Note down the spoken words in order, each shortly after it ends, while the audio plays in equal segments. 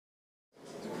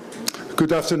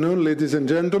Good afternoon, ladies and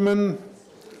gentlemen.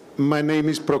 My name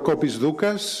is Prokopis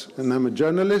Doukas, and I'm a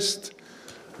journalist.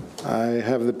 I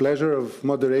have the pleasure of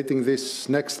moderating this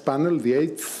next panel, the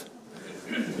 8th,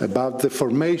 about the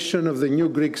formation of the new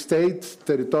Greek state,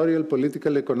 territorial,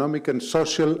 political, economic, and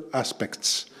social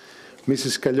aspects.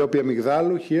 Mrs. Kalliopi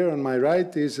Amygdalou, here on my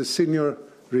right, is a senior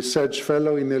research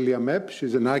fellow in ELIAMEP.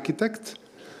 She's an architect,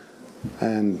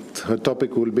 and her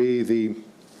topic will be the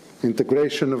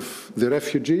integration of the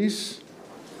refugees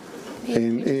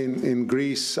in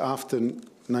Greece after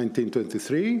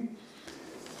 1923.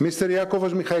 Mr.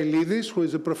 Iakovos Michailidis, who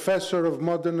is a professor of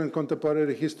modern and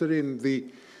contemporary history in the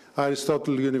Aristode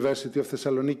University of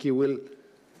Thessaloniki, will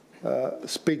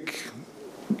speak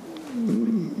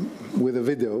with a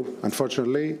video.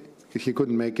 Unfortunately, he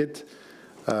couldn't make it,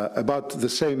 about the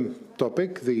same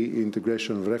topic, the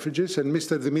integration of refugees. And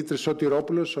Mr. Dimitris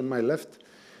Sotiropoulos, on my left,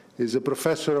 is a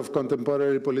professor of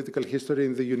contemporary political history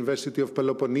in the University of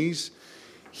Peloponnese.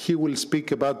 He will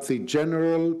speak about the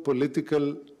general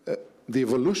political, the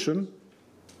evolution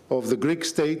of the Greek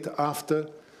state after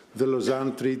the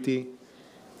Lausanne Treaty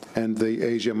and the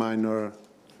Asia Minor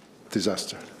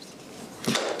disaster.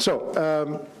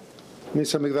 So,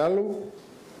 Ms. Amygdalou,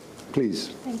 please.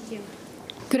 Thank you.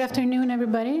 Good afternoon,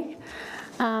 everybody.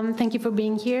 Thank you for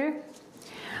being here.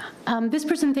 This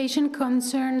presentation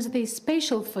concerns the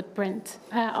spatial footprint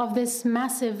of this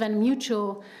massive and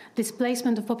mutual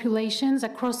displacement of populations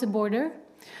across the border.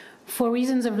 For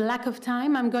reasons of lack of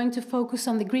time, I'm going to focus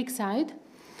on the Greek side.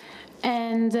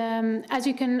 And as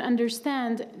you can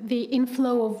understand, the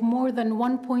inflow of more than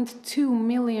 1.2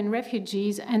 million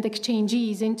refugees and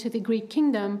exchangees into the Greek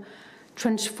kingdom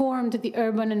transformed the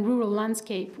urban and rural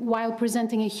landscape while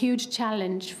presenting a huge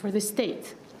challenge for the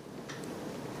state.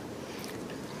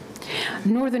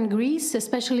 Northern Greece,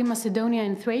 especially Macedonia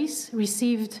and Thrace,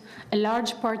 received a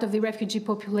large part of the refugee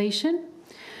population.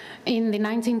 In the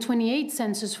 1928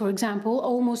 census, for example,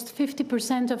 almost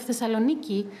 50% of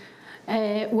Thessaloniki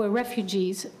were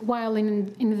refugees, while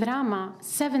in Drama,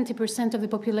 70% of the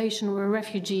population were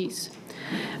refugees.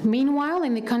 Meanwhile,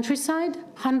 in the countryside,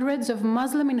 hundreds of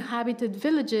Muslim-inhabited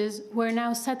villages were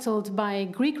now settled by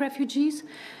Greek refugees,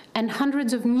 and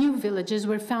hundreds of new villages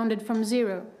were founded from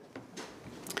zero.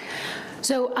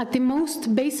 So at the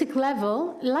most basic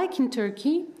level, like in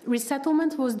Turkey,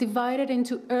 resettlement was divided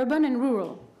into urban and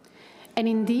rural. And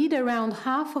indeed, around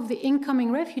half of the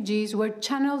incoming refugees were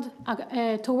channeled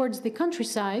towards the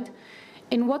countryside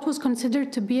in what was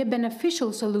considered to be a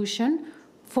beneficial solution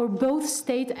for both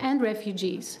state and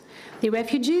refugees. The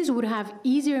refugees would have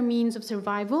easier means of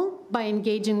survival by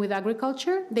engaging with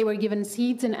agriculture. They were given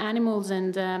seeds and animals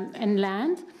and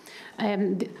land,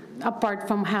 apart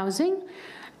from housing.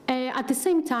 At the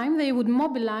same time, they would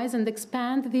mobilize and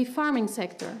expand the farming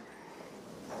sector.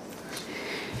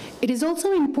 It is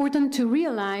also important to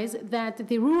realize that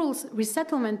the rural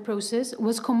resettlement process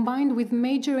was combined with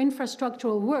major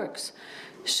infrastructural works,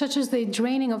 such as the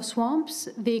draining of swamps,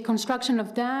 the construction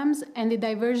of dams, and the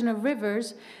diversion of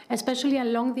rivers, especially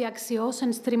along the Axios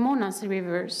and Strimonas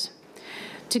rivers.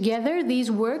 Together,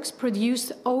 these works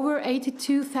produced over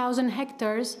 82,000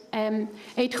 hectares and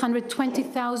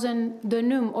 820,000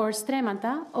 dönum or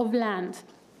stremata of land.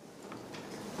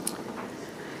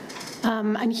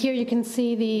 And here you can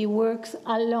see the works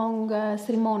along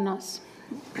Strimonas.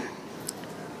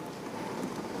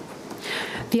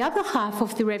 The other half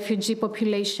of the refugee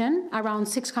population, around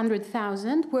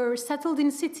 600,000, were settled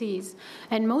in cities,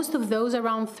 and most of those,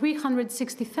 around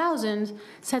 360,000,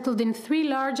 settled in three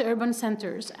large urban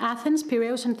centers, Athens,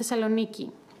 Piraeus, and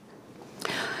Thessaloniki.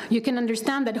 You can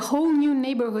understand that whole new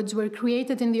neighborhoods were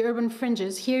created in the urban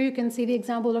fringes. Here you can see the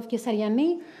example of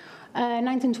Kessariani.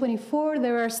 1924,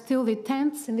 there are still the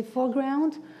tents in the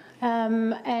foreground.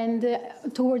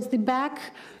 Towards the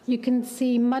back, you can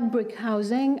see mud brick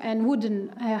housing and wooden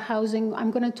housing. I'm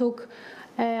going to talk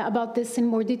about this in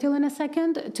more detail in a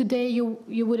second. Today,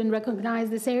 you wouldn't recognize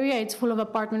this area. It's full of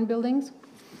apartment buildings.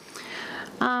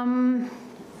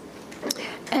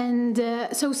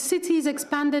 So cities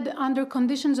expanded under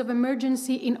conditions of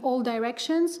emergency in all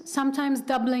directions, sometimes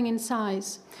doubling in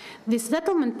size. The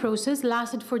settlement process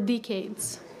lasted for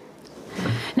decades.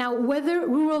 Now, whether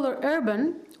rural or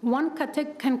urban, one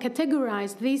can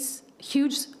categorize this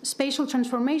huge spatial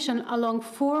transformation along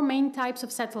four main types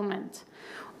of settlement.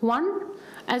 One,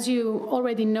 as you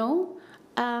already know,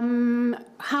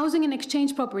 housing and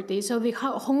exchange property. So the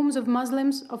homes of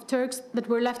Muslims, of Turks that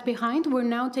were left behind were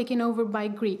now taken over by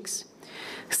Greeks.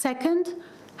 Second,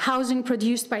 housing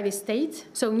produced by the state.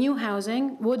 So new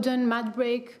housing, wooden, mud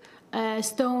brick,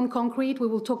 stone, concrete. We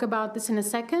will talk about this in a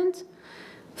second.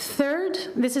 Third,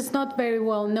 this is not very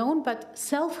well known, but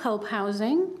self-help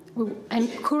housing,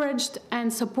 encouraged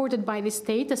and supported by the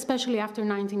state, especially after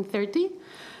 1930.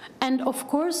 And of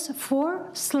course, 4,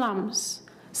 slums,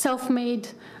 self-made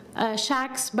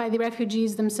shacks by the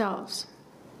refugees themselves.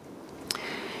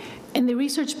 In the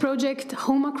research project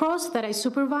Home Across that I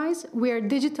supervise, we are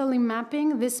digitally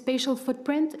mapping this spatial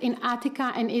footprint in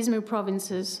Attica and Izmir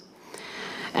provinces.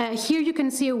 Here you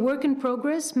can see a work in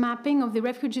progress mapping of the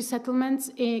refugee settlements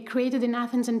created in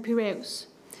Athens and Piraeus.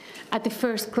 At the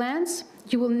first glance,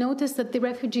 you will notice that the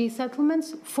refugee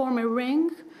settlements form a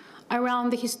ring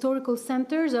around the historical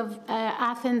centers of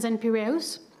Athens and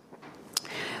Piraeus,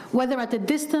 whether at a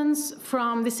distance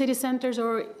from the city centers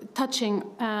or touching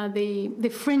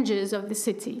the fringes of the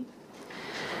city.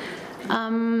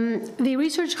 The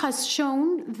research has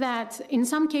shown that in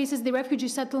some cases the refugee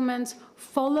settlements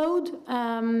followed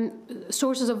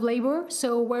sources of labor.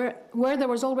 So where there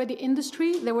was already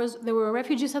industry, there were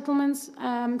refugee settlements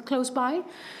close by.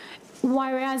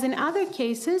 Whereas in other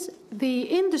cases, the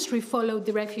industry followed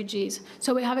the refugees.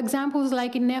 So we have examples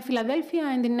like in Nea Philadelphia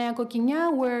and in Nea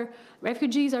Kokinia, where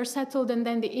refugees are settled and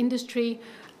then the industry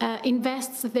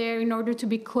invests there in order to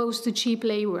be close to cheap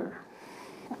labor.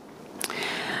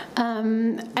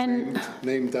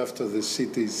 Named after the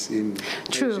cities in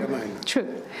Asia Minor.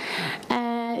 True.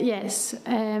 Yes,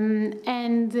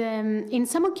 in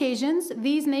some occasions,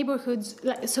 these neighborhoods,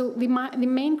 so the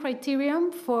main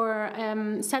criterion for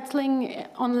settling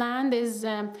on land is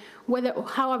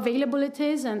how available it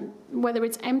is and whether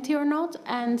it's empty or not.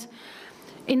 And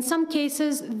in some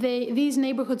cases, these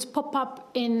neighborhoods pop up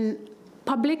in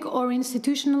public or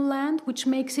institutional land, which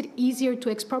makes it easier to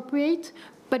expropriate.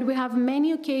 But we have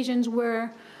many occasions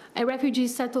where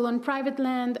refugees settle on private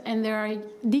land and there are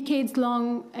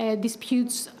decades-long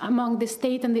disputes among the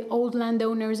state and the old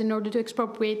landowners in order to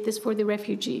expropriate this for the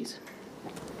refugees.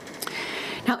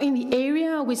 Now, in the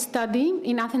area we study,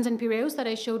 in Athens and Piraeus that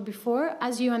I showed before,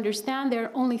 as you understand, there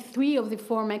are only 3 of the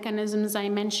 4 mechanisms I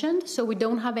mentioned, so we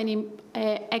don't have any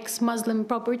ex-Muslim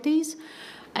properties.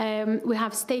 We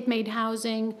have state-made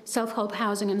housing, self-help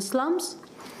housing, and slums.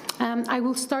 I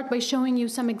will start by showing you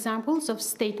some examples of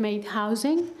state-made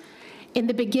housing. In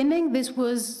the beginning, this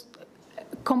was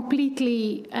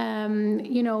completely,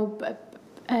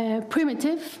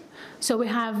 primitive. So we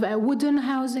have wooden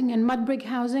housing and mud brick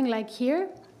housing, like here.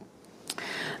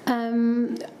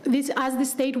 As the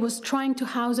state was trying to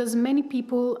house as many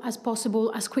people as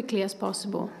possible, as quickly as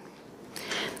possible.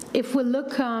 If we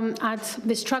look at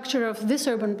the structure of this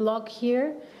urban block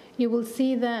here, you will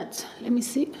see that, let me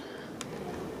see.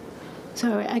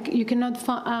 Sorry, I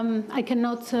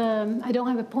don't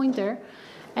have a pointer.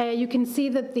 You can see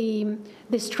that the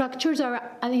structures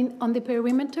are on the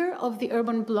perimeter of the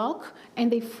urban block, and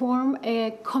they form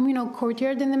a communal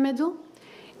courtyard in the middle.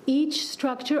 Each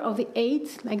structure of the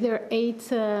 8, like there are 8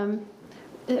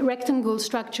 rectangle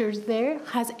structures there,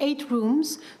 has 8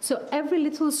 rooms. So every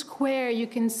little square you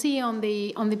can see on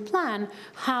the plan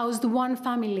housed one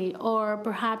family, or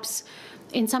perhaps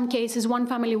in some cases, one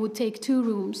family would take 2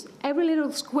 rooms. Every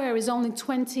little square is only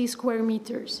 20 square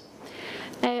meters.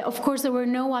 Of course, there were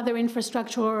no other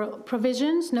infrastructural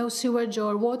provisions, no sewage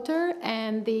or water,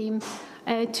 and the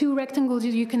 2 rectangles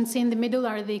you can see in the middle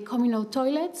are the communal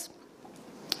toilets.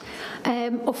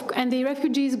 And the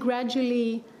refugees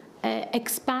gradually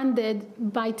expanded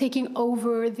by taking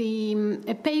over the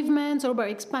pavements or by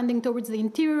expanding towards the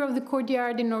interior of the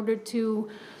courtyard in order to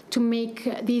make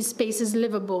these spaces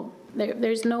livable.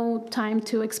 There's no time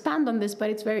to expand on this, but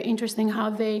it's very interesting how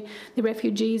the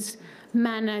refugees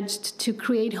managed to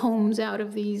create homes out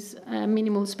of these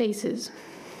minimal spaces.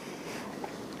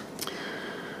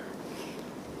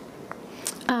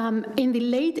 In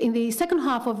the second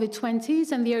half of the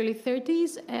 20s and the early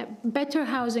 30s, better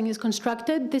housing is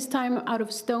constructed, this time out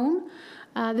of stone.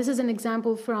 This is an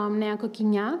example from Nea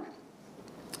Kokinia.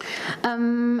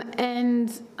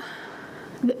 And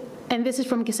this is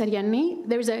from Kesariani.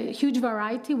 There's a huge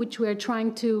variety which we are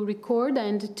trying to record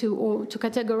and to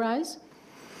categorize.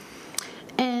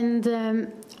 And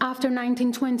after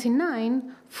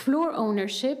 1929, floor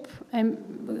ownership,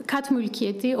 kat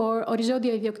mulkiyeti or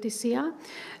orizontia idioctisia,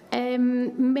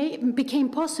 became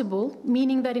possible,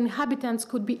 meaning that inhabitants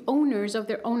could be owners of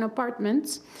their own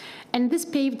apartments, and this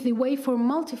paved the way for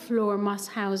multi-floor mass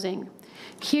housing.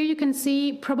 Here you can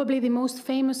see probably the most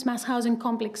famous mass housing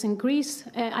complex in Greece,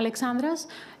 Alexandras,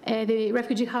 the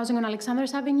refugee housing on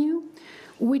Alexandras Avenue,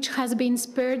 which has been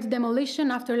spared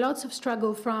demolition after lots of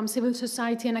struggle from civil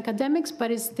society and academics, but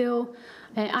is still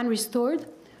unrestored.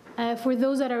 For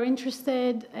those that are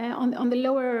interested, on the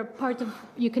lower part of,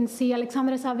 you can see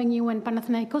Alexandras Avenue and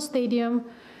Panathinaikos Stadium,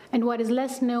 And what is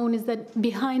less known is that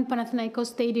behind Panathinaikos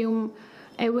Stadium,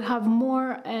 we have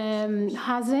more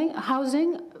housing.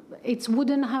 It's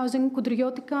wooden housing,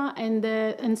 kudriotika,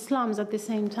 and slums at the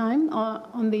same time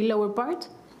on the lower part.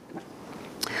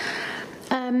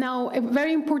 Now,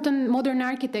 very important modern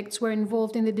architects were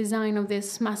involved in the design of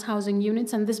these mass housing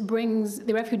units, and this brings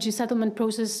the refugee settlement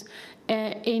process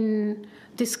in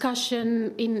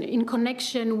discussion, in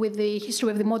connection with the history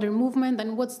of the modern movement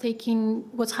and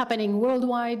what's happening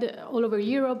worldwide, all over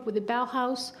Europe with the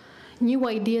Bauhaus. New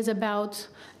ideas about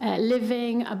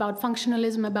living, about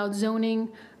functionalism, about zoning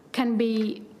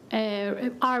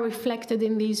are reflected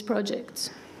in these projects.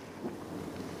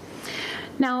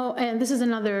 Now, this is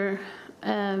another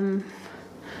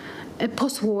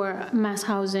post-war mass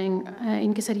housing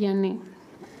in Kesariani.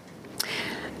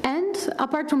 And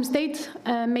apart from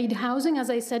state-made housing,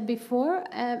 as I said before,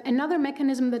 another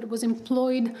mechanism that was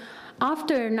employed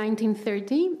after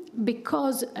 1930,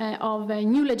 because of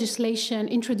new legislation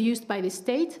introduced by the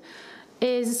state,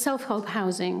 is self-help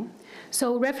housing.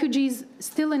 So refugees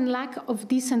still in lack of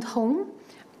decent home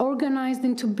organized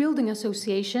into building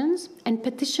associations and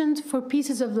petitioned for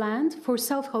pieces of land for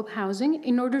self-help housing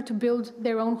in order to build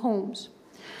their own homes.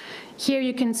 Here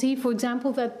you can see, for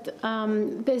example, that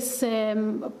this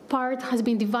part has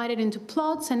been divided into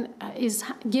plots and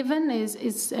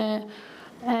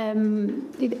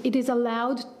it is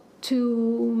allowed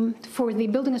for the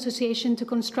building association to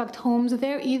construct homes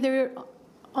there, either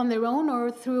on their own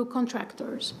or through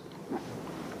contractors.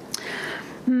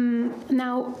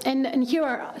 Now, and here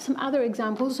are some other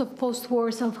examples of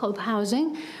post-war self-help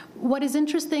housing. What is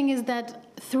interesting is that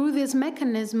through this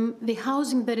mechanism, the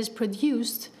housing that is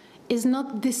produced is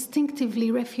not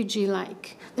distinctively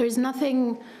refugee-like. There is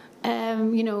nothing,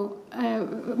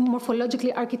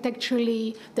 morphologically,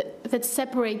 architecturally, that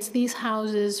separates these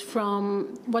houses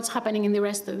from what's happening in the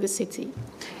rest of the city,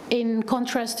 in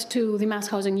contrast to the mass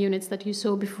housing units that you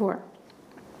saw before.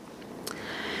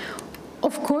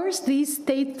 Of course, these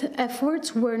state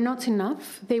efforts were not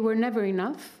enough. They were never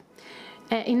enough.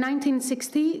 In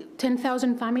 1960,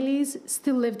 10,000 families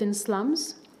still lived in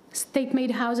slums.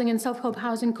 State-made housing and self-help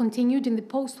housing continued in the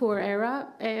post-war era,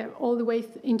 all the way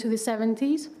into the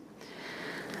 70s.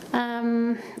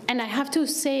 And I have to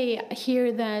say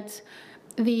here that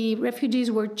the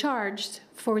refugees were charged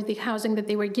for the housing that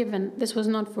they were given. This was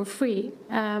not for free.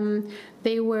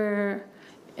 They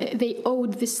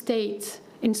owed the state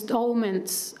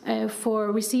installments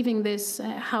for receiving this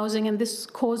housing, and this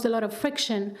caused a lot of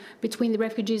friction between the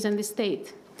refugees and the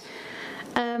state.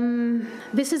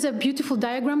 This is a beautiful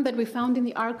diagram that we found in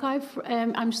the archive.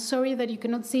 I'm sorry that you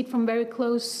cannot see it from very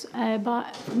close.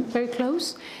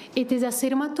 It is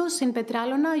Asyrmatos in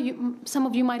Petralona. Some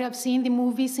of you might have seen the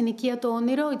movie Synikia to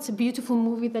Oniro. It's a beautiful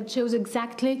movie that shows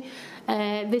exactly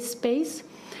this space.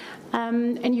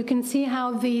 And you can see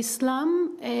how the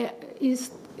slum is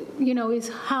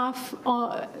half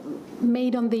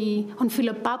made on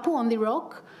Philopapou, on the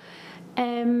rock.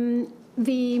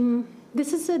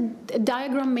 This is a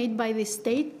diagram made by the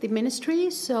state, the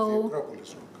ministry. So,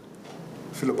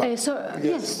 yes, sir.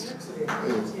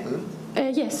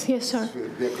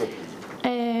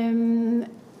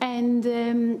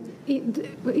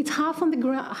 It's half on the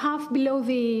ground, half below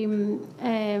the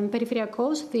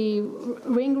Periferiakos, the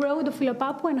ring road of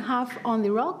Philopapou, and half on the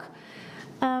rock.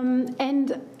 And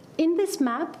in this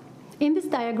map, in this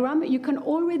diagram, you can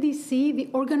already see the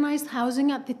organized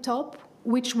housing at the top,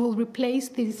 which will replace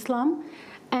the slum.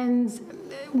 And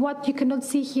what you cannot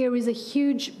see here is a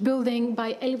huge building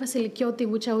by Eli Vasilikiotis,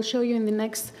 which I will show you in the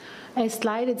next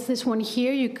slide. It's this one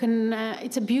here.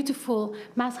 It's a beautiful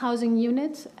mass housing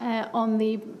unit on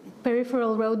the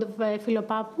peripheral road of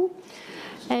Philopapou.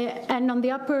 And on the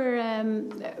upper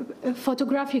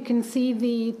photograph, you can see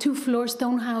the two-floor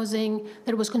stone housing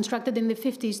that was constructed in the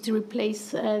 50s to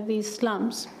replace these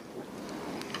slums.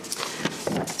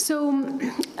 So,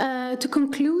 to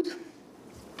conclude,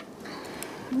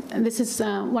 and this is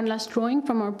one last drawing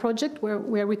from our project where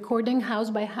we're recording house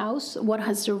by house what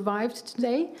has survived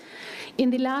today. In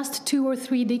the last 2 or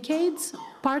 3 decades,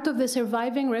 part of the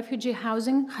surviving refugee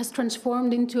housing has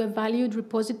transformed into a valued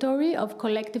repository of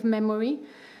collective memory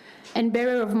and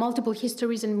bearer of multiple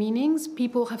histories and meanings.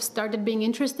 People have started being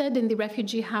interested in the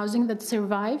refugee housing that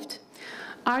survived.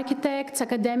 Architects,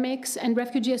 academics, and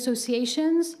refugee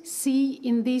associations see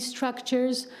these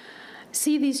structures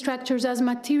as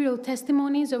material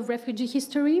testimonies of refugee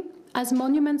history, as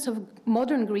monuments of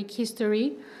modern Greek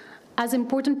history, as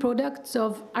important products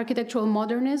of architectural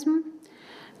modernism,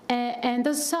 and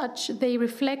as such, they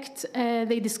reflect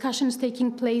the discussions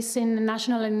taking place in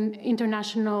national and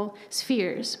international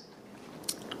spheres.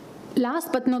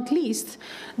 Last but not least,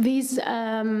 these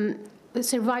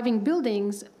surviving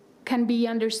buildings can be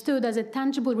understood as a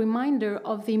tangible reminder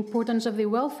of the importance of the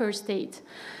welfare state,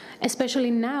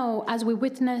 especially now as we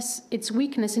witness its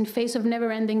weakness in face of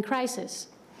never-ending crisis.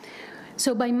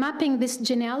 So by mapping this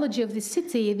genealogy of the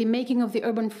city, the making of the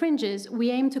urban fringes, we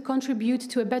aim to contribute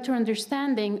to a better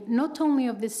understanding not only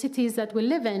of the cities that we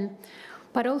live in,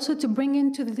 but also to bring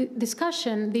into the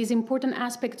discussion these important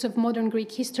aspects of modern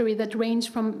Greek history that range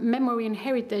from memory and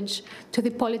heritage to the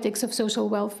politics of social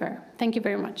welfare. Thank you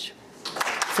very much.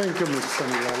 Thank you, Ms.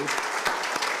 Amygdalou.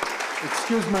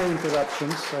 Excuse my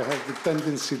interruptions. I have the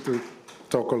tendency to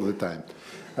talk all the time.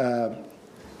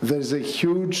 There's a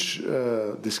huge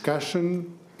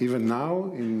discussion, even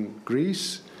now in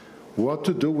Greece, what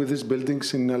to do with these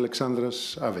buildings in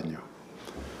Alexandras Avenue.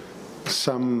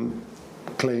 Some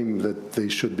claim that they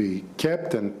should be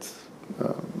kept and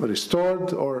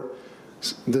restored, or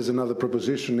there's another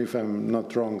proposition, if I'm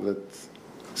not wrong, that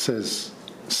says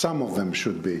some of them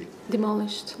should be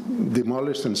demolished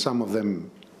and some of them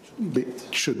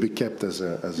should be kept as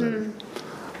a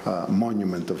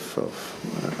monument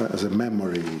as a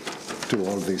memory to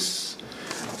all this.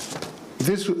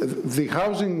 The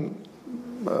housing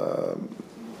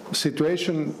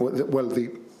situation, well,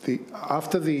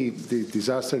 after the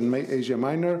disaster in Asia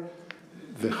Minor,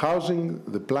 the housing,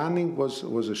 the planning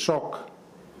was a shock,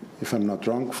 if I'm not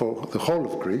wrong, for the whole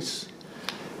of Greece.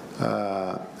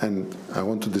 And I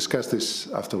want to discuss this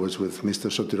afterwards with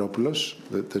Mr. Sotiropoulos,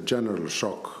 the general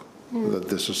shock that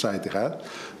the society had.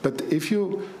 But if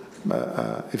you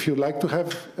like to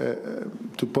have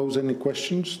to pose any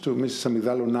questions to Mrs.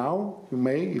 Amygdalou now, you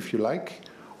may, if you like,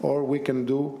 or we can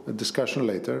do a discussion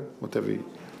later,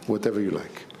 whatever you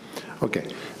like. Okay,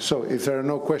 so if there are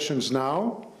no questions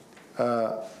now,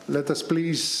 let us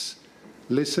please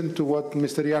listen to what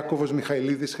Mr. Iakovos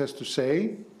Michailidis has to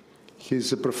say.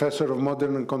 He's a professor of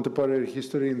modern and contemporary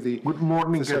history in the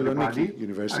Thessaloniki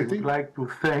University. I would like to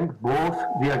thank both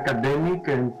the academic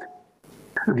and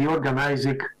the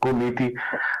organizing committee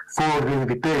for the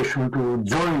invitation to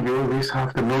join you this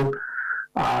afternoon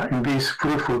in this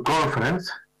fruitful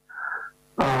conference.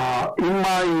 In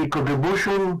my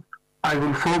contribution, I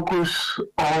will focus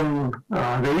on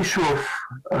the issue of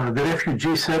the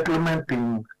refugee settlement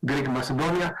in Greek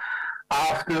Macedonia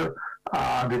after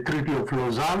the Treaty of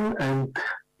Lausanne and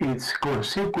its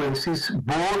consequences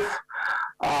both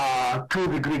to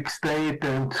the Greek state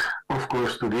and, of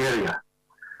course, to the area.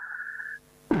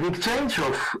 The exchange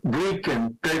of Greek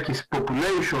and Turkish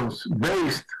populations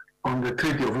based on the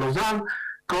Treaty of Lausanne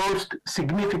caused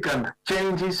significant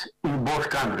changes in both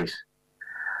countries.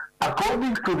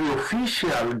 According to the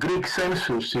official Greek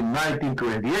census in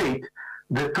 1928,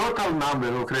 the total number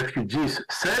of refugees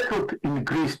settled in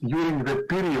Greece during the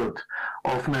period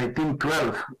of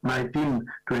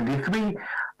 1912-1923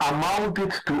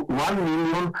 amounted to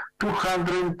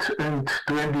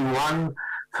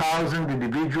 1,221,000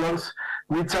 individuals,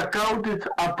 which accounted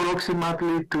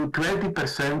approximately to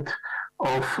 20%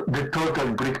 of the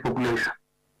total Greek population.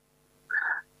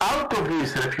 Out of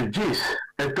these refugees,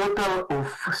 a total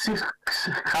of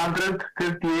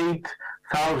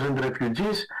 638,000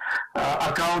 refugees,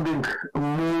 accounting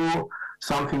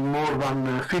something more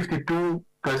than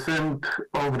 52%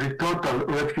 of the total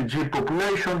refugee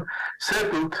population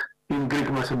settled in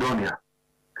Greek Macedonia.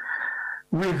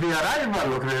 With the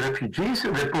arrival of the refugees,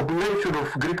 the population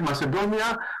of Greek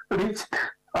Macedonia reached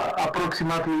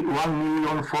approximately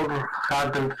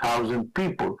 1,400,000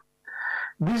 people.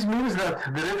 This means that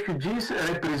the refugees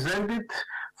represented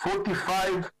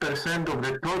 45% of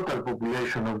the total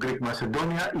population of Greek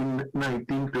Macedonia in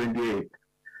 1928.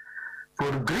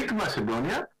 For Greek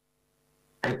Macedonia,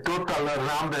 a total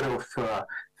number of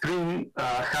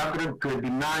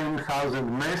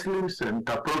 329,000 Muslims and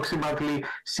approximately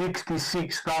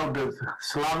 66,000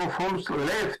 Slavophones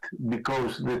left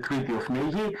because the Treaty of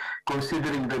Negi,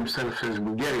 considering themselves as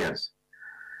Bulgarians.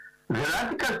 The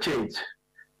radical change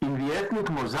in the ethnic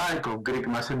mosaic of Greek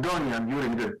Macedonia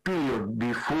during the period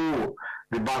before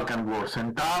the Balkan Wars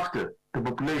and after the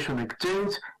population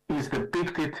exchange is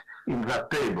depicted in that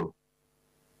table.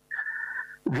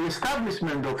 The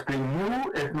establishment of the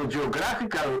new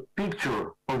ethnogeographical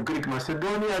picture of Greek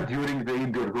Macedonia during the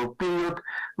Indo-Greek period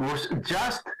was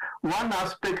just one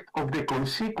aspect of the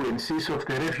consequences of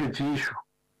the refugee issue.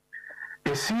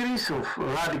 A series of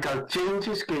radical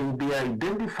changes can be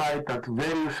identified at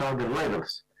various other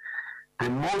levels. The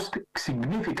most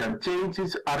significant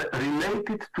changes are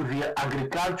related to the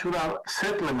agricultural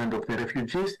settlement of the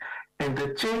refugees and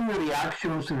the chain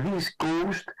reactions these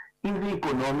caused in the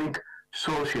economic,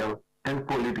 social, and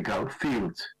political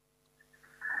fields.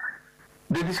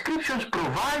 The descriptions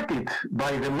provided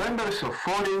by the members of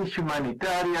foreign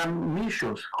humanitarian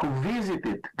missions who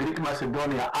visited Greek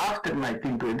Macedonia after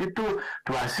 1922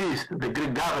 to assist the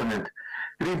Greek government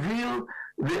reveal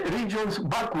the region's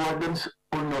backwardness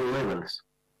on all levels.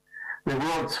 The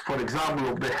words, for example,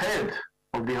 of the head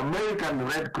of the American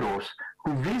Red Cross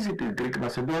who visited Greek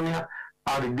Macedonia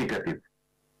are indicative.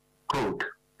 Quote,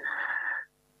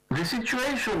 "The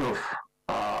situation of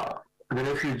the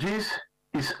refugees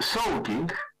is shocking,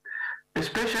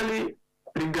 especially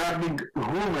regarding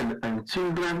women and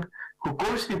children who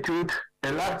constitute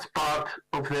a large part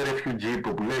of the refugee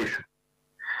population.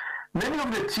 Many of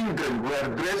the children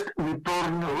were dressed in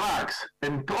torn rags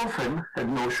and often had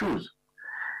no shoes.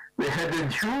 They had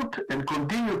endured and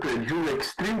continue to endure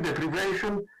extreme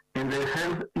deprivation, and their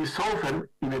health is often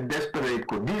in a desperate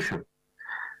condition.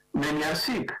 Many are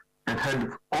sick and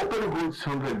have open wounds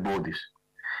on their bodies.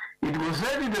 It was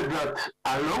evident that,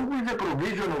 along with the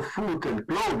provision of food and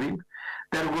clothing,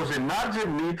 there was an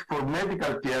urgent need for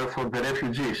medical care for the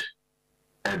refugees."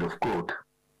 End of quote.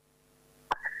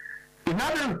 In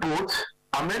other reports,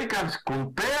 Americans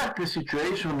compared the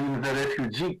situation in the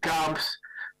refugee camps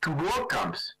to war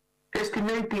camps,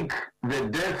 estimating the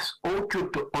deaths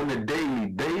occurred on a daily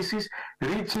basis,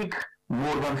 reaching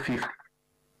more than 50.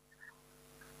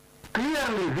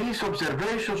 Clearly, these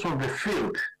observations on the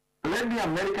field led the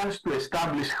Americans to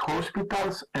establish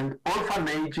hospitals and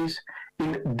orphanages in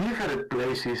different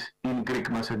places in Greek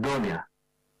Macedonia.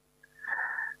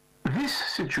 This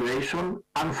situation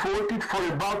unfolded for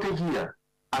about a year,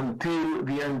 until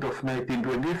the end of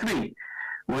 1923,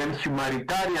 when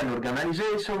humanitarian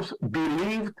organizations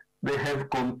believed they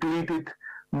have completed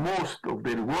most of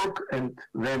their work and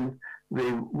then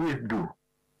they withdrew.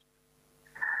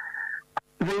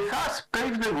 They thus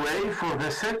paved the way for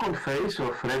the second phase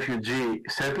of refugee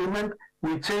settlement,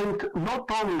 which aimed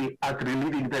not only at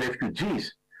relieving the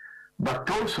refugees, but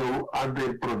also at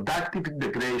their productive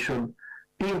integration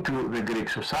into the Greek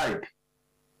society.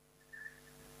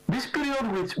 This period,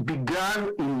 which began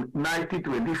in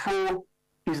 1924,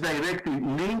 is directly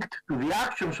linked to the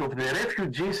actions of the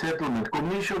Refugee Settlement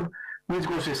Commission, which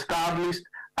was established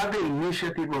at the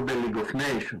initiative of the League of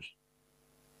Nations.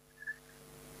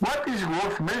 What is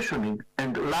worth mentioning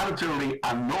and largely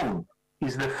unknown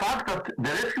is the fact that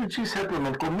the Refugee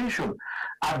Settlement Commission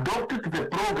adopted the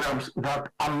programs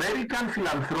that American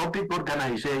philanthropic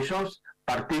organizations,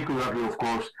 particularly, of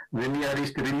course, the Near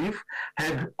East Relief,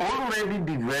 had already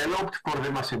developed for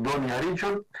the Macedonia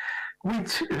region,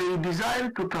 which they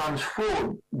designed to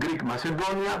transform Greek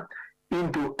Macedonia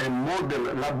into a model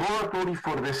laboratory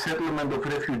for the settlement of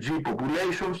refugee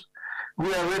populations,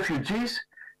 where refugees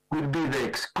will be the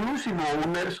exclusive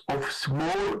owners of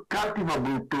small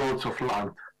cultivable plots of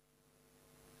land.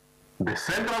 The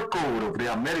central core of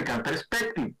the American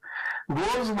perspective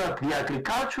was that the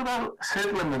agricultural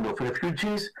settlement of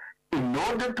refugees, in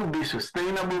order to be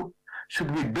sustainable,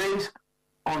 should be based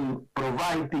on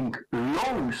providing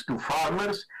loans to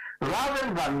farmers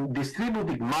rather than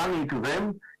distributing money to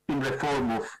them in the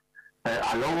form of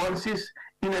allowances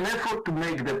in an effort to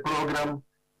make the program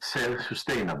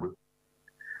self-sustainable.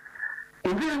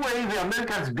 In this way, the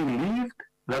Americans believed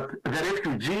that the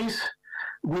refugees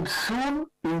would soon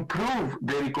improve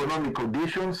their economic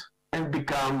conditions and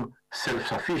become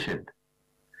self-sufficient.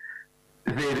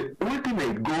 Their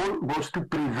ultimate goal was to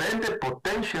prevent a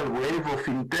potential wave of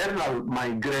internal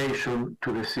migration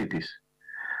to the cities.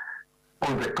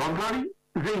 On the contrary,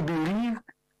 they believed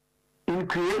in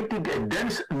creating a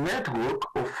dense network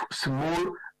of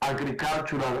small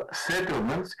agricultural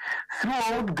settlements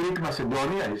throughout Greek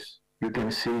Macedonia, as you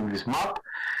can see in this map,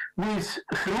 which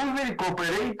through their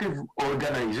cooperative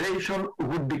organization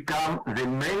would become the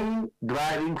main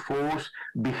driving force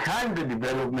behind the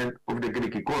development of the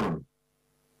Greek economy.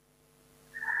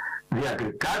 The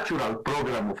agricultural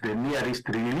program of the Near East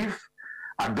Relief,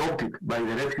 adopted by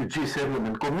the Refugee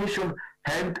Settlement Commission,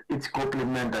 had its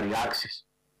complementary axes.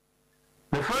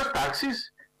 The first axis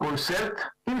concerned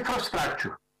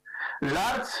infrastructure,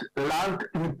 large land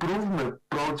improvement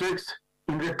projects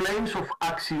in the plains of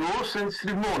Axios and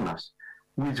Srimonas,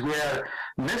 which were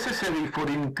necessary for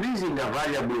increasing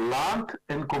available land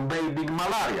and combating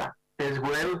malaria, as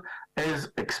well as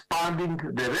expanding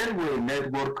the railway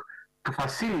network to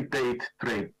facilitate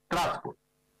trade transport.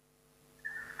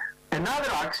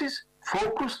 Another axis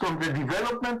focused on the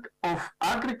development of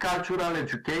agricultural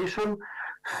education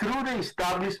through the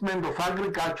establishment of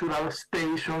agricultural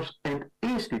stations and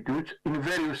institutes in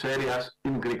various areas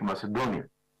in Greek Macedonia.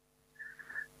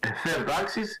 A third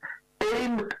axis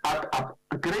aimed at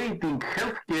upgrading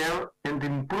healthcare and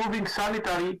improving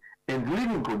sanitary and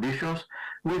living conditions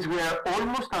which were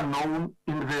almost unknown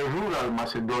in the rural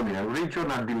Macedonia region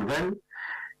until then,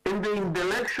 and the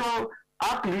intellectual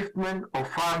upliftment of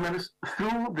farmers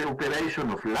through the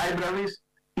operation of libraries,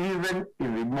 even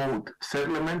in remote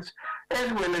settlements,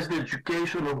 as well as the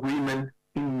education of women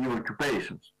in new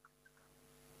occupations.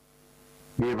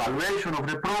 The evaluation of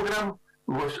the program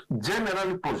was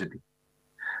generally positive.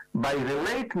 By the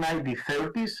late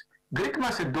 1930s, Greek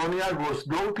Macedonia was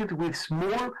dotted with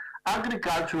small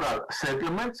agricultural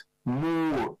settlements,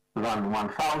 more than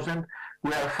 1,000,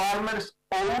 where farmers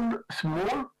owned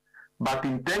small but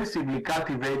intensively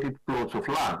cultivated plots of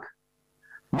land.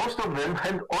 Most of them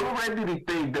had already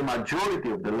repaid the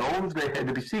majority of the loans they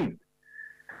had received.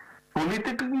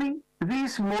 Politically,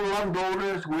 these small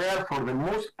landowners were, for the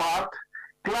most part,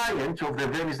 clients of the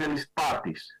Venizelist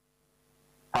parties.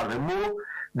 Furthermore,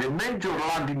 the major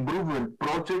land improvement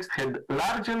projects had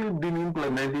largely been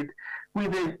implemented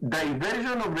with the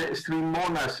diversion of the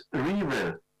Strimonas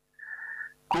River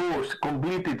course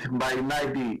completed by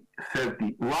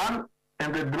 1931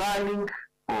 and the draining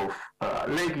of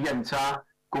Lake Yancha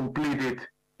completed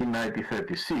in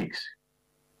 1936.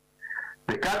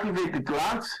 The cultivated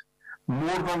lands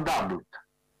more than doubled.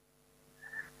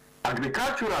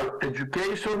 Agricultural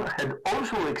education had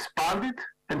also expanded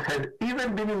and had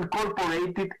even been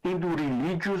incorporated into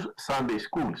religious Sunday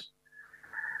schools.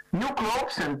 New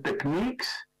crops and techniques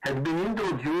had been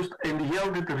introduced and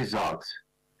yielded results.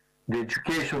 The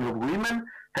education of women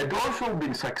had also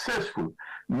been successful,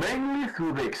 mainly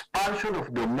through the expansion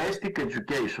of domestic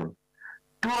education.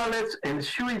 Toilets and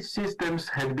sewage systems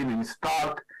had been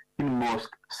installed in most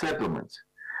settlements.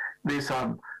 These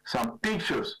are some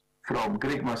pictures from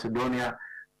Greek Macedonia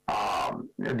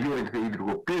during the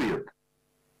Hydrogou period.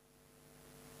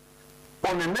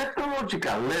 On an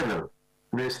ethnological level,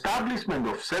 the establishment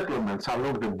of settlements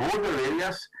along the border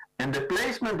areas and the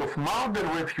placement of modern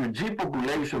refugee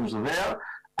populations there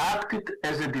acted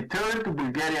as a deterrent to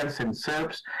Bulgarians and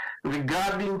Serbs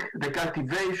regarding the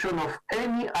cultivation of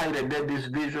any Irededis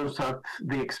visions at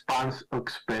the expanse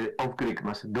of Greek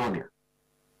Macedonia.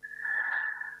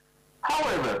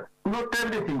 However, not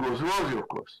everything was rosy, of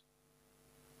course.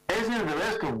 As in the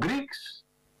rest of Greece,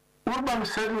 urban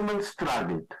settlements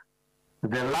struggled.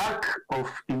 The lack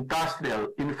of industrial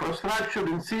infrastructure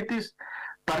in cities,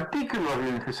 particularly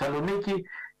in Thessaloniki,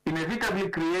 inevitably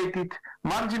created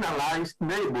marginalized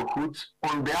neighborhoods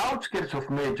on the outskirts of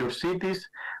major cities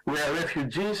where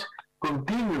refugees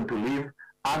continued to live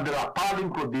under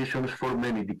appalling conditions for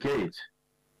many decades.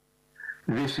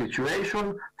 This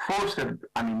situation fostered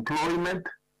unemployment,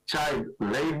 child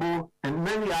labor, and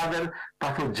many other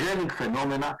pathogenic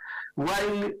phenomena,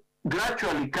 while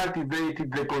gradually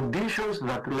cultivated the conditions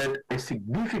that led a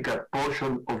significant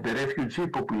portion of the refugee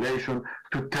population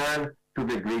to turn to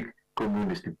the Greek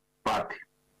Communist Party.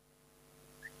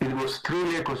 It was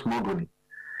truly a cosmogony.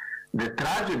 The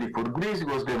tragedy for Greece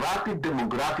was the rapid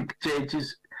demographic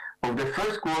changes of the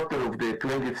first quarter of the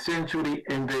 20th century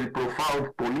and their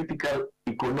profound political,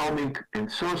 economic,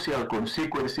 and social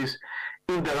consequences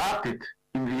interrupted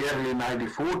in the early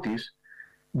 1940s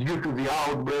due to the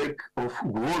outbreak of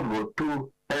World War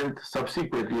II and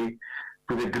subsequently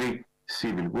to the Greek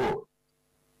Civil War.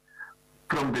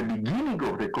 From the beginning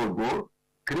of the Cold War,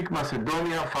 Greek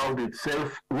Macedonia found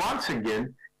itself once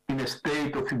again in a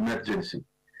state of emergency.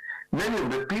 Many of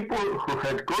the people who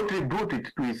had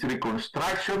contributed to its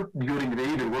reconstruction during the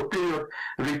interwar period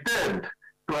returned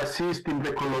to assist in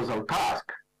the colossal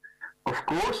task. Of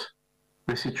course,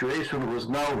 the situation was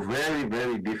now very,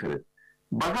 very different.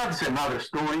 But that's another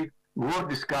story worth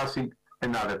discussing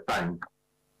another time.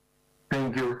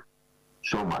 Thank you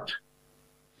so much.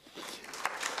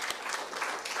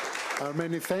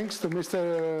 Many thanks to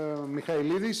Mr.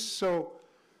 Michailidis. So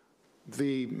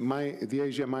the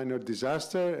Asia Minor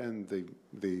disaster and the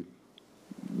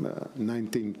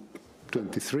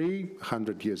 1923,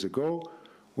 100 years ago,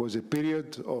 was a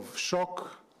period of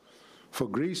shock for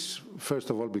Greece, first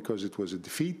of all because it was a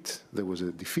defeat, there was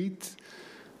a defeat,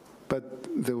 but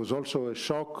there was also a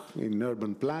shock in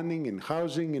urban planning, in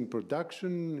housing, in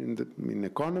production, in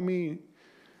economy,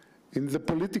 in the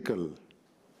political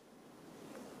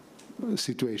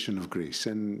situation of Greece.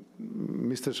 And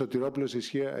Mr. Sotiropoulos is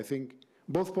here, I think,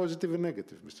 both positive and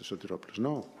negative, Mr. Sotiropoulos,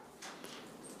 no?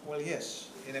 Well, yes,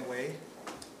 in a way,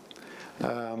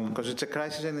 because it's a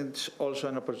crisis and it's also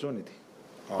an opportunity.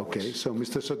 Always. Okay, so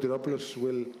Mr. Sotiropoulos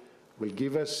will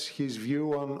give us his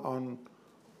view on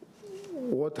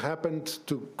what happened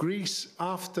to Greece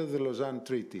after the Lausanne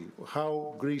Treaty,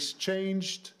 how Greece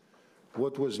changed,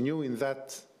 what was new in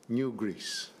that new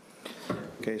Greece.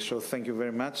 Okay, so thank you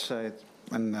very much,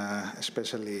 and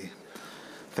especially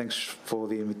Thanks for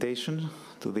the invitation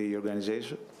to the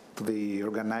organizers,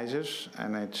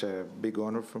 and it's a big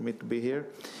honor for me to be here.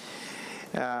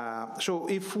 So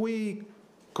if we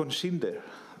consider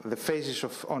the phases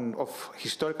of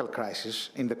historical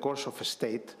crisis in the course of a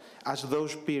state as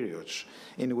those periods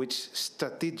in which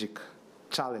strategic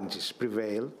challenges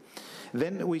prevail,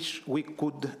 then we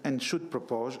could and should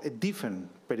propose a different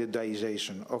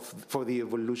periodization for the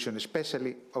evolution,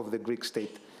 especially of the Greek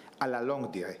state, a la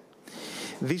longue durée.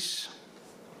 Thus,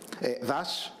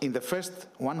 in the first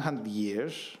 100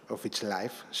 years of its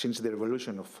life, since the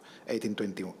revolution of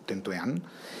 1821,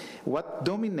 what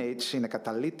dominates in a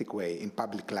catalytic way in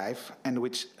public life and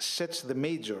which sets the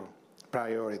major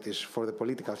priorities for the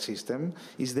political system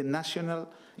is the national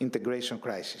integration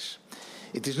crisis.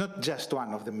 It is not just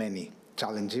one of the many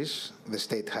challenges the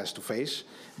state has to face,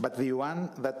 but the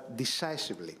one that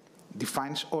decisively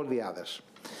defines all the others.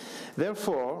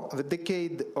 Therefore, the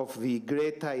decade of the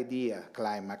great idea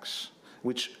climax,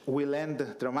 which will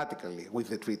end dramatically with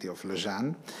the Treaty of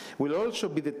Lausanne, will also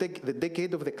be the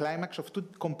decade of the climax of two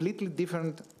completely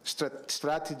different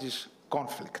strategies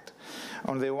conflict.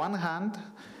 On the one hand,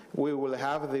 we will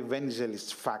have the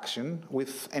Venizelist faction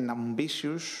with an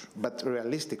ambitious but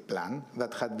realistic plan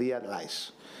that had the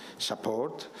Allies'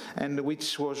 support and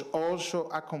which was also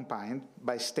accompanied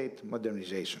by state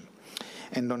modernization.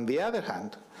 And on the other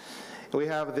hand, we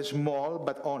have the small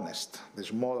but honest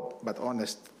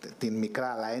την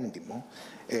μικρά αλλά έντιμο,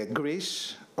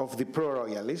 Greece of the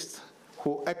pro-royalists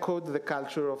who echoed the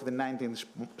culture of the 19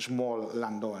 small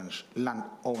landowners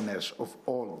of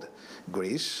old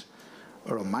Greece,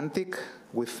 romantic,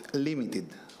 with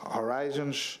limited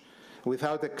horizons,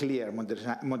 without a clear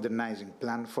modernizing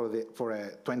plan for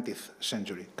a 20th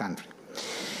century country.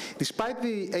 Despite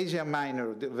the Asia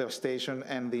Minor devastation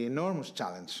and the enormous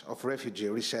challenge of refugee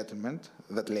resettlement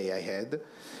that lay ahead,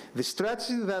 the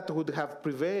strategy that would have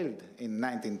prevailed in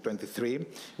 1923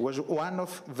 was one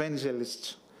of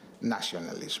Venizelist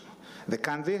nationalism. The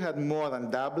country had more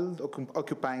than doubled,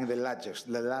 occupying the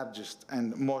largest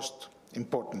and most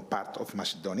important part of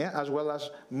Macedonia, as well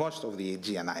as most of the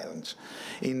Aegean islands.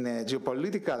 In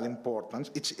geopolitical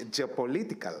importance, its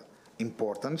geopolitical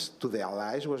importance to the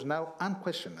Allies was now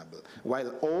unquestionable, while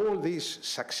all these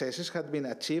successes had been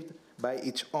achieved by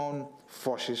its own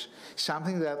forces,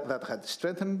 something that had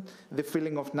strengthened the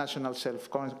feeling of national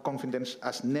self-confidence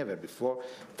as never before,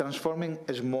 transforming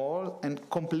a small and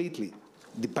completely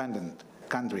dependent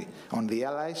country on the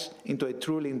Allies into a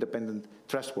truly independent,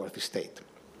 trustworthy state.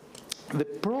 The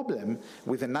problem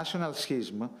with the national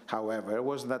schism, however,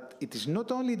 was that it is not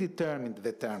only determined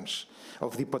the terms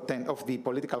of the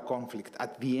political conflict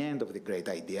at the end of the great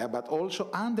idea, but also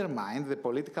undermined the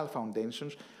political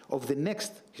foundations of the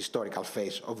next historical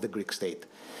phase of the Greek state.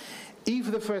 If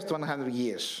the first 100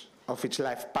 years of its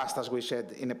life passed, as we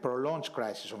said, in a prolonged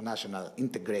crisis of national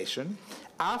integration,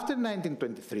 after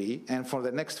 1923 and for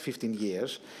the next 15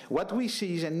 years, what we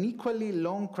see is an equally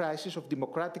long crisis of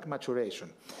democratic maturation.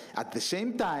 At the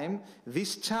same time,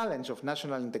 this challenge of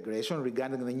national integration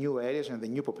regarding the new areas and the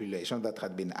new population that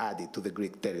had been added to the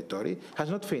Greek territory has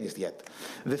not finished yet.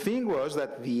 The thing was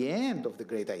that the end of the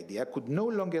great idea could no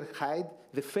longer hide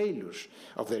the failures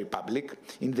of the Republic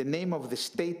in the name of the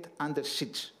state under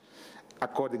siege,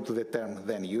 according to the term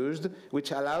then used, which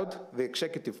allowed the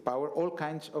executive power all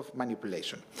kinds of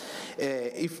manipulation.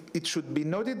 It should be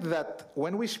noted that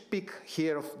when we speak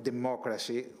here of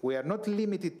democracy, we are not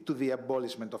limited to the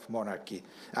abolishment of monarchy,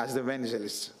 as the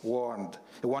Venizelists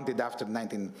wanted after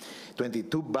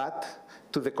 1922, but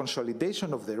to the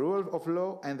consolidation of the rule of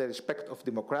law and the respect of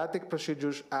democratic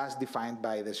procedures as defined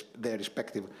by their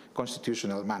respective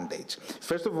constitutional mandates.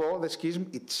 First of all, the schism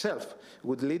itself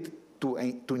would lead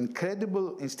to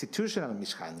incredible institutional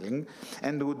mishandling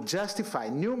and would justify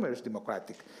numerous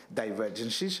democratic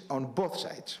divergences on both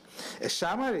sides. A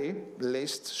summary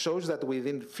list shows that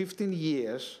within 15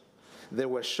 years, there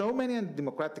were so many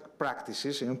undemocratic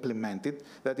practices implemented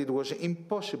that it was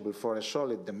impossible for a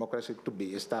solid democracy to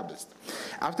be established.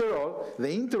 After all, the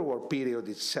interwar period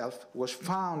itself was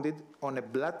founded on a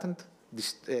blatant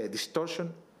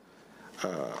distortion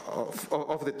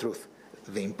of the truth.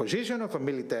 The imposition of a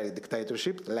military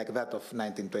dictatorship like that of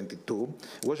 1922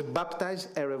 was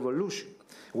baptized a revolution,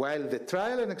 while the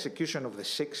trial and execution of the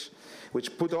Six,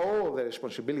 which put all the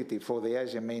responsibility for the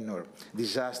Asia Minor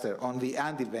disaster on the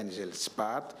anti-Venizelists'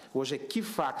 part, was a key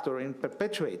factor in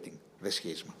perpetuating the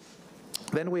schism.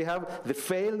 Then we have the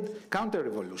failed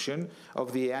counter-revolution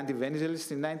of the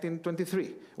anti-Venizelists in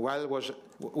 1923,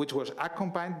 which was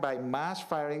accompanied by mass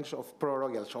firings of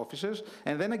pro-royal officers,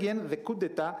 and then again the coup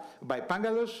d'etat by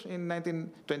Pangalos in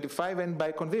 1925 and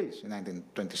by Kondylis in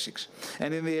 1926.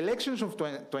 And in the elections of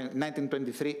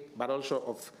 1923, but also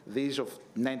of these of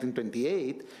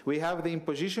 1928, we have the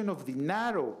imposition of the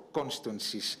narrow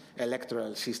constituencies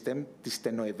electoral system, the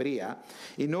stenoevria,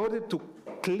 in order to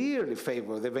clearly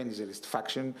favor the Venizelist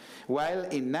faction, while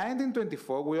in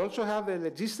 1924 we also have the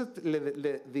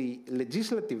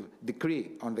legislative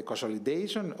decree on the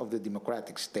consolidation of the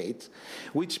democratic states,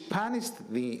 which punished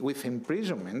with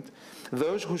imprisonment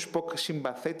those who spoke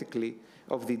sympathetically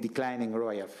of the declining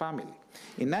royal family.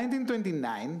 In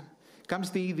 1929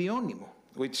 comes the Idionymo,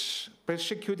 which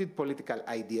persecuted political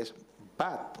ideas,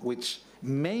 but which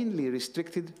mainly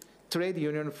restricted trade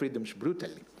union freedoms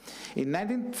brutally. In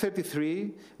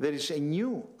 1933, there is a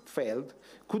new failed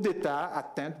coup d'etat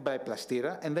attempt by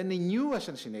Plastira, and then a new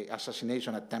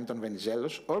assassination attempt on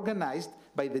Venizelos, organized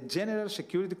by the General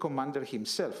Security Commander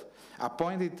himself,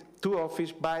 appointed to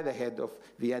office by the head of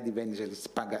the anti-Venizelist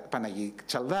Panagiki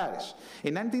Chaldaris.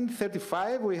 In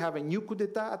 1935, we have a new coup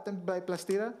d'etat attempt by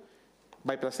Plastiras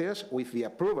with the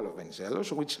approval of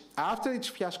Venizelos, which after its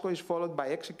fiasco is followed by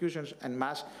executions and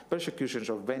mass persecutions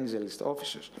of Venizelist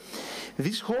officers.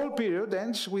 This whole period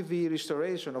ends with the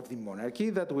restoration of the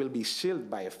monarchy that will be sealed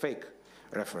by a fake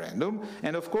referendum,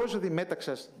 and of course the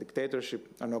Metaxas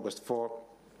dictatorship on August 4,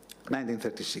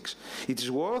 1936. It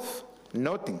is worth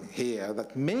noting here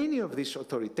that many of these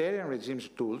authoritarian regime's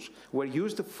tools were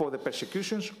used for the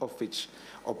persecutions of its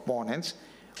opponents,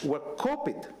 were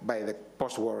copied by the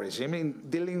post-war regime in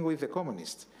dealing with the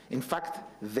communists. In fact,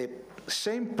 the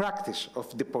same practice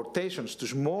of deportations to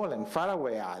small and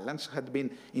faraway islands had been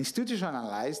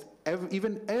institutionalized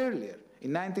even earlier,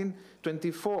 in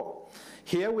 1924.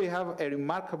 Here we have a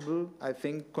remarkable, I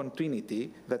think,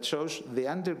 continuity that shows the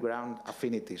underground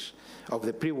affinities of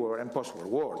the pre-war and post-war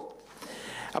world.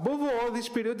 Above all, this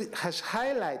period has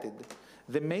highlighted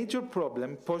the major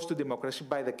problem posed to democracy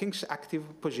by the king's active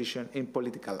position in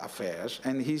political affairs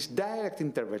and his direct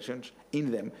interventions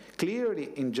in them,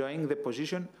 clearly enjoying the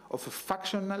position of a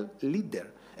factional leader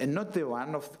and not the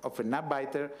one of an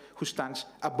arbiter who stands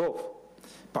above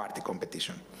party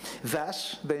competition.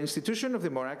 Thus, the institution of the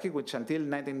monarchy, which until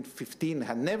 1915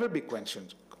 had never been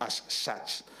questioned as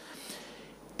such,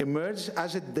 emerged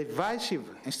as a divisive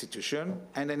institution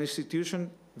and an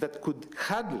institution that could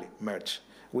hardly merge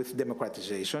with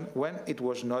democratization when it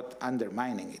was not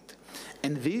undermining it.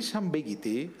 And this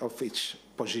ambiguity of its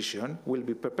position will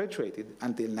be perpetuated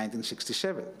until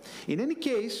 1967. In any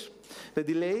case, the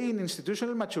delay in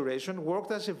institutional maturation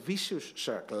worked as a vicious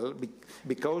circle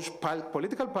because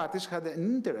political parties had an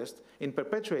interest in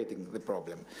perpetuating the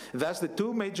problem. Thus, the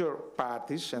two major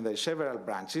parties and their several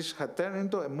branches had turned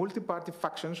into a multi-party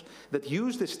factions that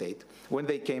used the state when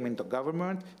they came into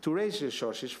government to raise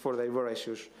resources for their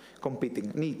voracious competing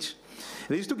needs.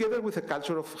 This, together with a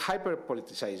culture of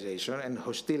hyper-politicization and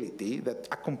hostility that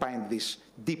accompanied this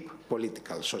deep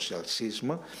political social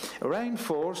schism,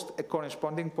 reinforced a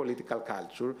corresponding political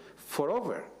culture for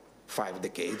over 5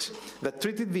 decades that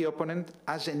treated the opponent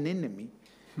as an enemy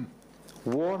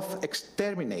worth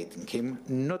exterminating him,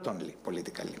 not only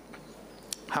politically.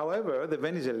 However, the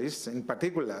Venizelists in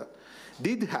particular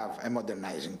did have a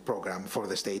modernizing program for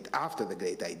the state after the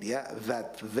Great Idea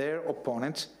that their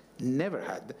opponents never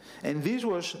had, and this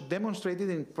was demonstrated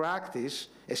in practice,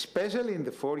 especially in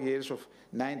the 4 years of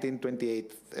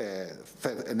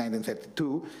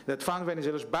 1932, that found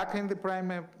Venizelos back in the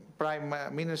prime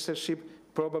ministership,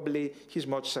 probably his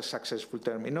most successful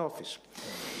term in office.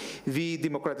 The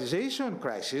democratization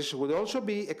crisis would also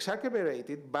be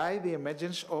exacerbated by the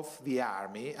emergence of the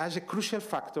army as a crucial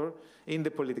factor in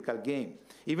the political game.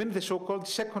 Even the so-called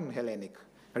Second Hellenic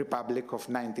Republic of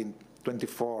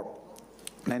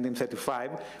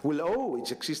 1935 will owe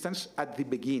its existence at the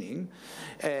beginning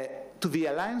to the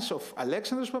alliance of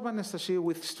Alexandros Papanastasiou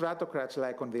with stratocrats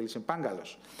like Kondylis and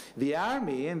Pangalos. The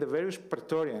army and the various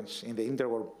praetorians in the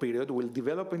interwar period will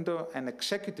develop into an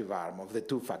executive arm of the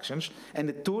two factions and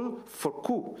a tool for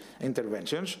coup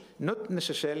interventions, not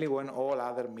necessarily when all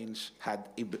other means had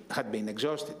been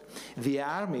exhausted. The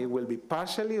army will be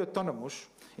partially autonomous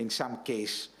in some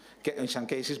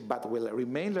cases, but will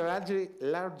remain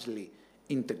largely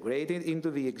integrated into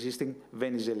the existing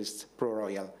Venizelist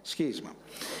pro-royal schisma.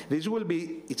 This will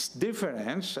be its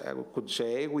difference, I could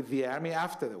say, with the army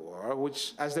after the war,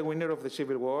 which, as the winner of the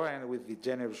Civil War and with the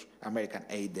generous American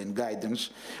aid and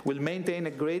guidance, will maintain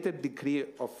a greater degree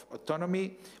of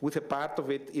autonomy, with a part of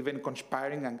it even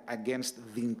conspiring against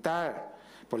the entire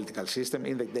political system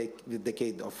in the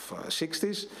decade of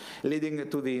 60s, leading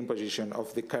to the imposition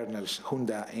of the colonel's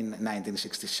junta in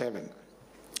 1967.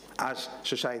 As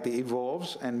society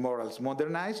evolves and morals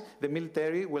modernize, the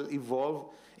military will evolve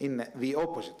in the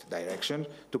opposite direction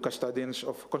to custodians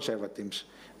of conservatism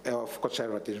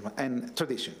and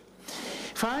tradition.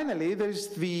 Finally, there is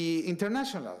the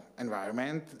international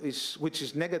environment, which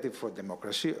is negative for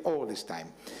democracy all this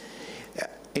time.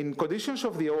 In conditions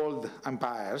of the old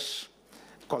empires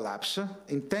collapse,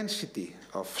 intensity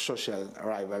of social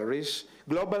rivalries,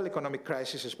 global economic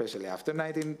crisis, especially after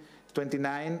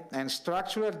 1929, and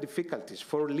structural difficulties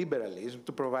for liberalism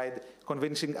to provide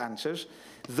convincing answers,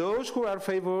 those who are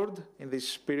favored in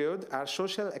this period are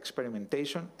social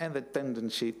experimentation and the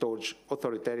tendency towards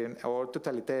authoritarian or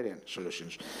totalitarian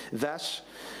solutions. Thus,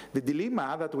 the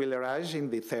dilemma that will arise in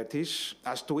the 30s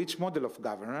as to which model of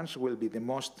governance will be the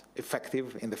most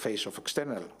effective in the face of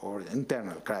external or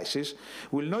internal crisis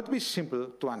will not be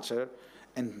simple to answer,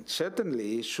 and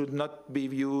certainly should not be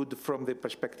viewed from the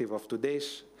perspective of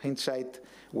today's hindsight,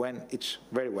 when it's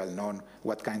very well known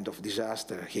what kind of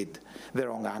disaster hid the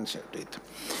wrong answer to it.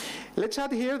 Let's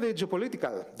add here the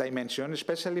geopolitical dimension,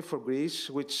 especially for Greece,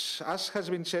 which, as has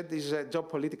been said, is a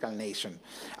geopolitical nation.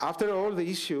 After all, the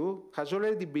issue has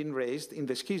already been raised in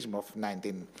the schism of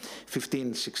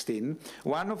 1915-16,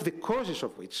 one of the causes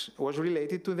of which was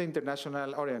related to the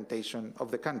international orientation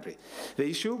of the country. The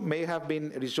issue may have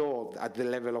been resolved at the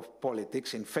level of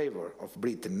politics in favor of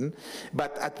Britain,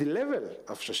 but at the level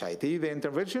of society, the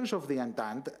interventions of the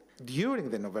Entente during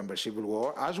the November Civil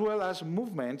War, as well as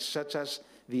movements such as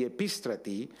the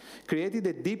Epistrati, created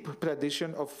a deep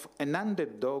tradition of an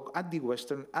underdog,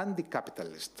 anti-Western,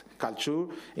 anti-capitalist culture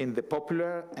in the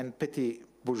popular and petty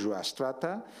bourgeois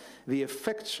strata, the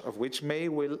effects of which may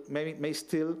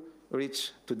still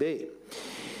reach today.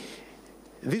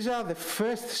 These are the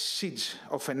first seeds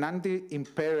of an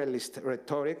anti-imperialist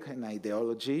rhetoric and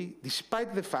ideology,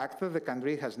 despite the fact that the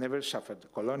country has never suffered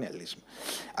colonialism.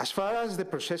 As far as the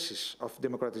processes of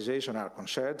democratization are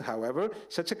concerned, however,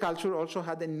 such a culture also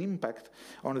had an impact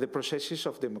on the processes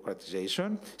of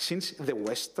democratization, since the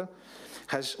West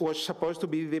was supposed to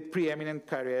be the preeminent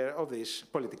carrier of this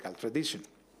political tradition.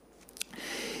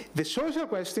 The social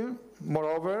question,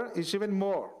 moreover, is even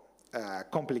more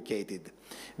complicated.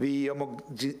 The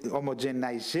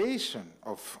homogenization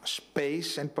of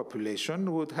space and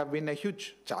population would have been a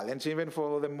huge challenge even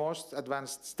for the most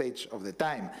advanced states of the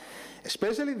time.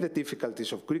 Especially the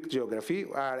difficulties of Greek geography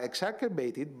are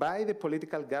exacerbated by the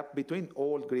political gap between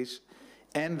old Greece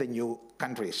and the new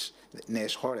countries, the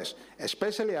Nez Hores.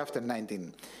 Especially after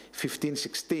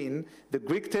 1915-16, the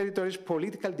Greek territories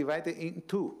politically divided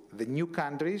into the new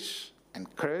countries and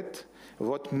Crete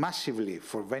vote massively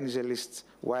for Venizelistes,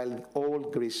 while all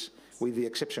Greece, with the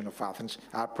exception of Athens,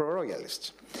 are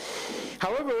pro-royalists.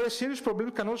 However, a serious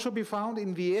problem can also be found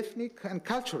in the ethnic and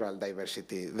cultural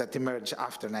diversity that emerged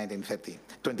after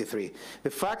 1923. The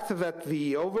fact that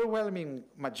the overwhelming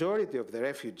majority of the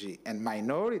refugee and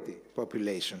minority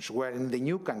populations were in the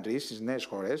new countries, in Nez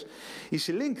Hores, is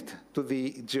linked to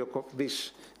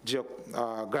this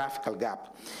geographical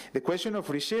gap. The question of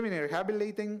receiving,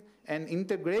 rehabilitating, and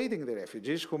integrating the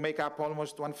refugees, who make up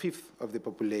almost 1/5 of the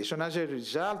population as a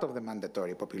result of the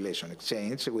mandatory population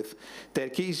exchange with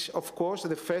Turkey, is, of course,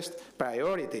 the first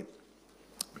priority.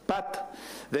 But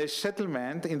the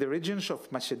settlement in the regions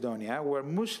of Macedonia, where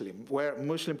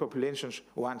Muslim populations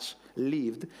once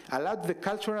lived, allowed the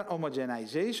cultural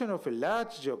homogenization of a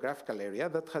large geographical area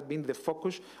that had been the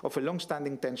focus of a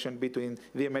long-standing tension between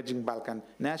the emerging Balkan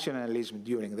nationalism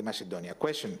during the Macedonia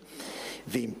question.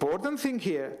 The important thing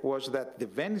here was that the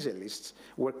Venizelists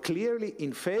were clearly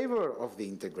in favor of the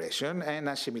integration and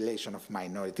assimilation of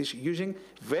minorities, using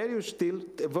various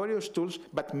tools,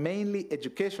 but mainly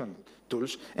educational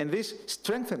tools, and this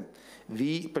strengthened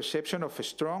the perception of a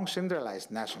strong centralized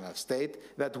national state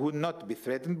that would not be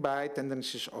threatened by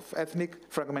tendencies of ethnic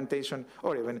fragmentation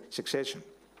or even secession.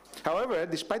 However,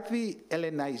 despite the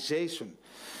Hellenization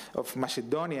of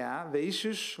Macedonia, the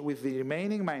issues with the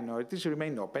remaining minorities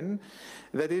remain open,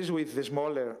 that is, with the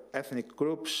smaller ethnic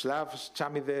groups, Slavs,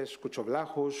 Chamides,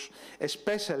 Kuchovlahus,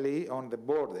 especially on the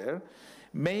border,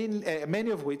 many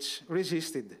of which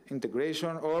resisted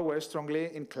integration or were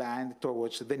strongly inclined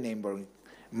towards the neighboring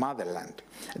motherland.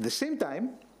 At the same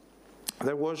time,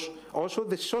 there was also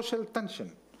the social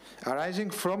tension arising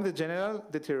from the general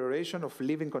deterioration of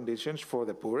living conditions for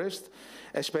the poorest,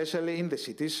 especially in the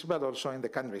cities, but also in the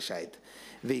countryside.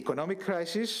 The economic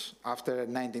crisis after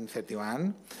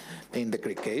 1931, in the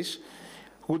Greek case,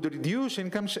 would reduce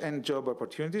incomes and job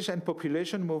opportunities, and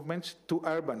population movements to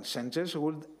urban centers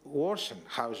would worsen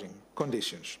housing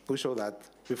conditions. We saw that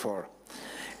before.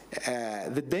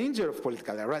 The danger of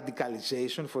political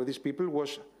radicalization for these people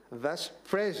was thus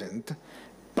present,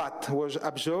 but was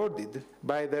absorbed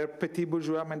by their petit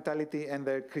bourgeois mentality and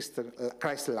their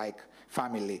Christ-like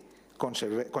family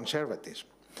conservatism.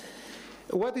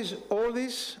 What is all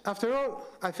this? After all,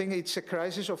 I think it's a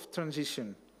crisis of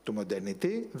transition to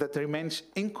modernity that remains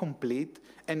incomplete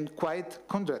and quite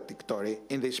contradictory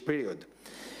in this period.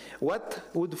 What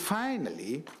would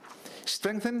finally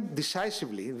strengthen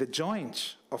decisively the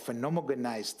joints of an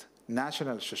homogenized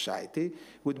national society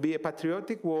would be a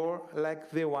patriotic war like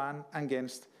the one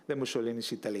against the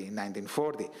Mussolini's Italy in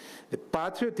 1940. The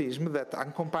patriotism that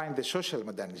accompanied the social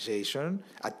modernization,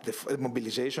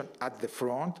 mobilization at the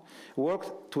front,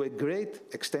 worked to a great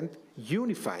extent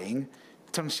unifying,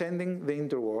 transcending the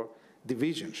interwar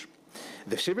divisions.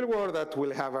 The civil war that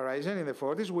will have arisen in the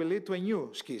 40s will lead to a new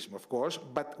schism, of course,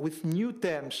 but with new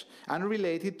terms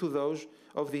unrelated to those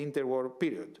of the interwar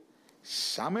period.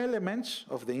 Some elements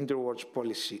of the interwar's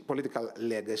political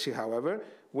legacy, however,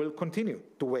 will continue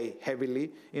to weigh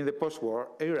heavily in the post-war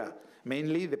era,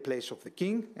 mainly the place of the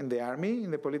king and the army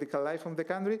in the political life of the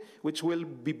country, which will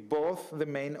be both the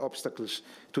main obstacles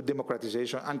to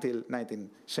democratization until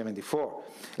 1974.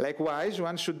 Likewise,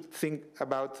 one should think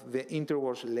about the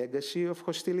interwar's legacy of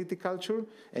hostility culture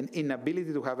and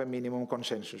inability to have a minimum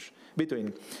consensus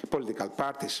between political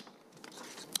parties.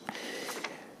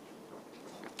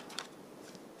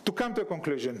 To come to a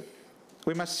conclusion,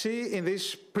 we must see in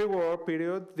this pre-war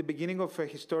period the beginning of a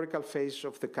historical phase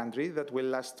of the country that will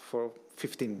last for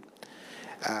 50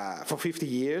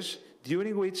 years,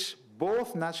 during which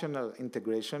both national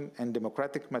integration and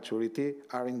democratic maturity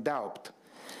are in doubt.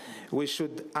 We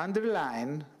should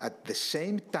underline at the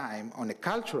same time, on a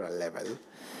cultural level,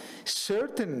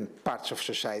 certain parts of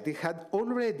society had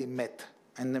already met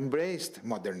and embraced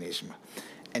modernism.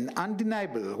 An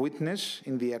undeniable witness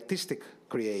in the artistic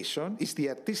creation is the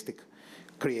artistic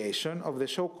creation of the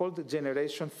so-called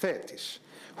Generation 30s,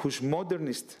 whose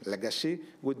modernist legacy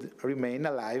would remain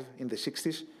alive in the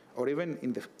 60s or even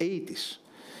in the 80s.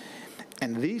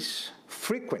 And this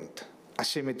frequent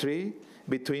asymmetry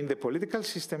between the political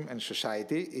system and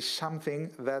society is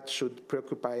something that should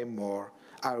preoccupy more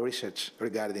our research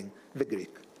regarding the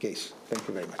Greek case. Thank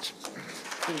you very much.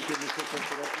 Thank you, Mr.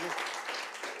 Sotiropoulos.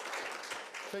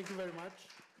 Thank you very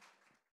much.